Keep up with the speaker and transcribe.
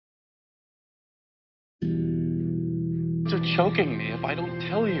You're choking me if I don't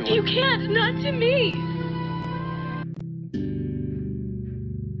tell you. You can't, not to me.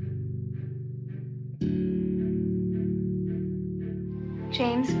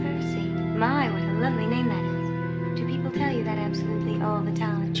 James Percy. My, what a lovely name that is. Do people tell you that absolutely all the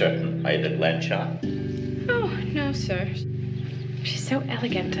time? Certain. Are you the Glen shot? Oh, no, sir. She's so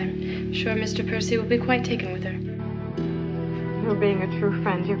elegant. I'm sure Mr. Percy will be quite taken with her. You're being a true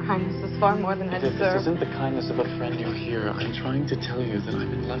friend. Your kindness is far more than I Edith, deserve. this isn't the kindness of a friend you hear. I'm trying to tell you that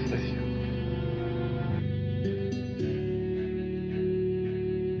I'm in love with you.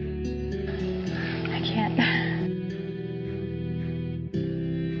 I can't.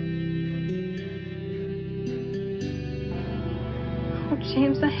 Oh,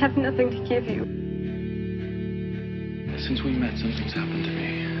 James, I have nothing to give you. Since we met, something's happened to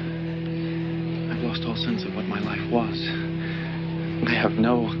me. I've lost all sense of what my life was. I have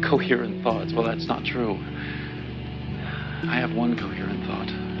no coherent thoughts. Well, that's not true. I have one coherent thought,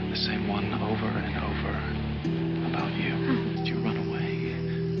 the same one over and over, about you. Did you run away?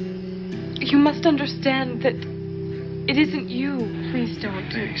 You must understand that it isn't you. Please don't.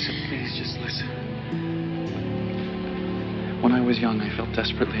 Okay, so please just listen. When I was young, I felt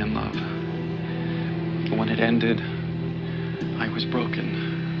desperately in love. When it ended, I was broken.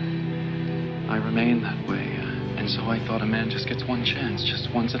 I remained that way, and so I thought a man just gets one chance,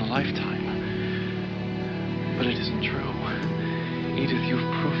 just once in a lifetime. But it isn't true. Edith, you've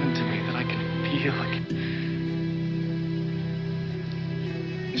proven to me that I can feel like...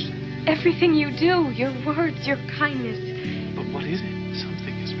 Everything you do, your words, your kindness. But what is it?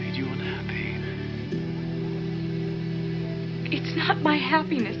 Something has made you unhappy. It's not my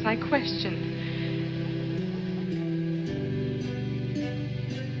happiness I question.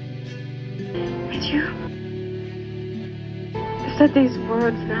 You said these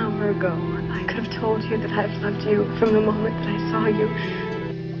words an hour ago. I could have told you that I've loved you from the moment that I saw you.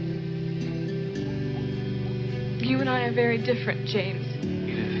 You and I are very different, James.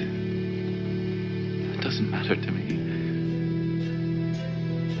 Edith, it doesn't matter to me.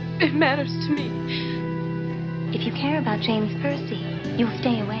 It matters to me. If you care about James Percy, you'll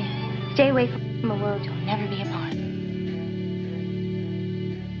stay away. Stay away from a world you'll never be a part of.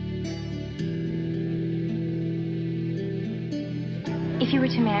 If you were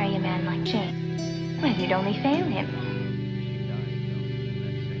to marry a man like James, well, you'd only fail him.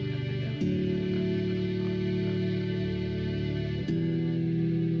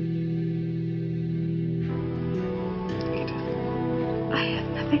 Edith, I have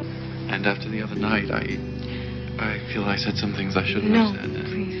nothing. And after the other night, I feel I said some things I shouldn't No, have said.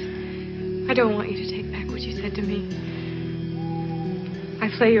 please. I don't want you to take back what you said to me. I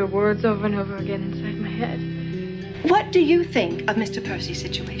play your words over and over again inside my head. What do you think of Mr. Percy's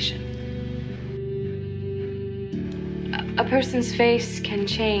situation? A person's face can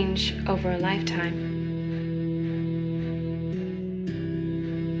change over a lifetime.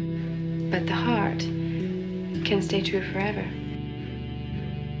 But the heart can stay true forever.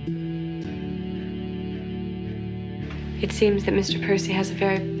 It seems that Mr. Percy has a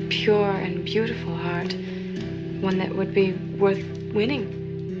very pure and beautiful heart, one that would be worth winning.